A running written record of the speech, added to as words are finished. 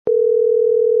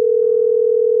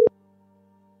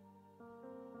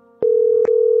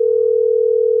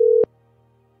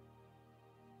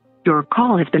Your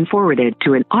call has been forwarded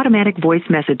to an automatic voice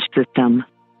message system.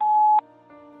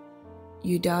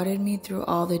 You doubted me through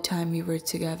all the time we were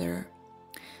together.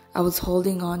 I was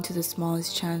holding on to the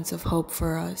smallest chance of hope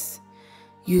for us.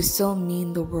 You still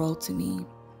mean the world to me.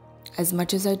 As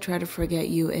much as I try to forget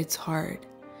you, it's hard.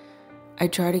 I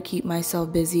try to keep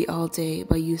myself busy all day,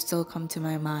 but you still come to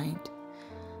my mind.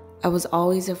 I was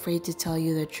always afraid to tell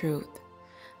you the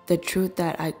truth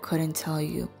that I couldn't tell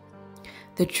you,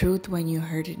 the truth when you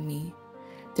hurted me.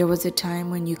 There was a time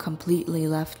when you completely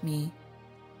left me.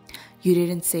 You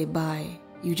didn't say bye,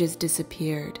 you just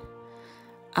disappeared.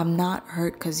 I'm not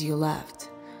hurt because you left.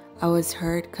 I was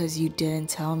hurt because you didn't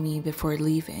tell me before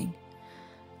leaving.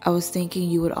 I was thinking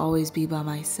you would always be by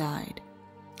my side.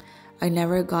 I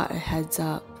never got a heads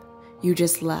up. You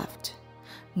just left.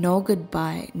 No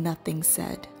goodbye, nothing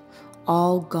said.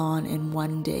 All gone in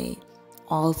one day.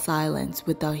 All silence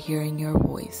without hearing your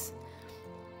voice.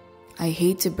 I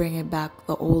hate to bring it back,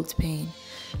 the old pain.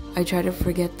 I try to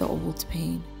forget the old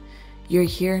pain. You're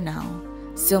here now.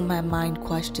 Still my mind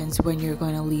questions when you're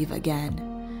going to leave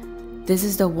again. This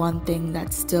is the one thing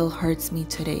that still hurts me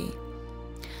today.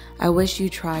 I wish you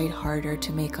tried harder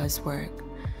to make us work.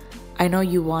 I know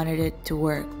you wanted it to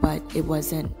work, but it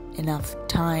wasn't enough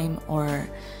time or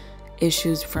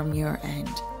issues from your end.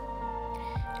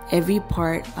 Every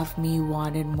part of me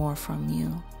wanted more from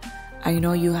you. I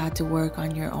know you had to work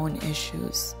on your own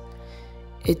issues.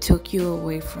 It took you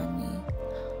away from me.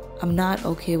 I'm not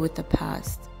okay with the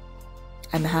past.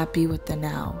 I'm happy with the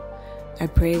now. I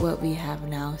pray what we have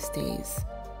now stays.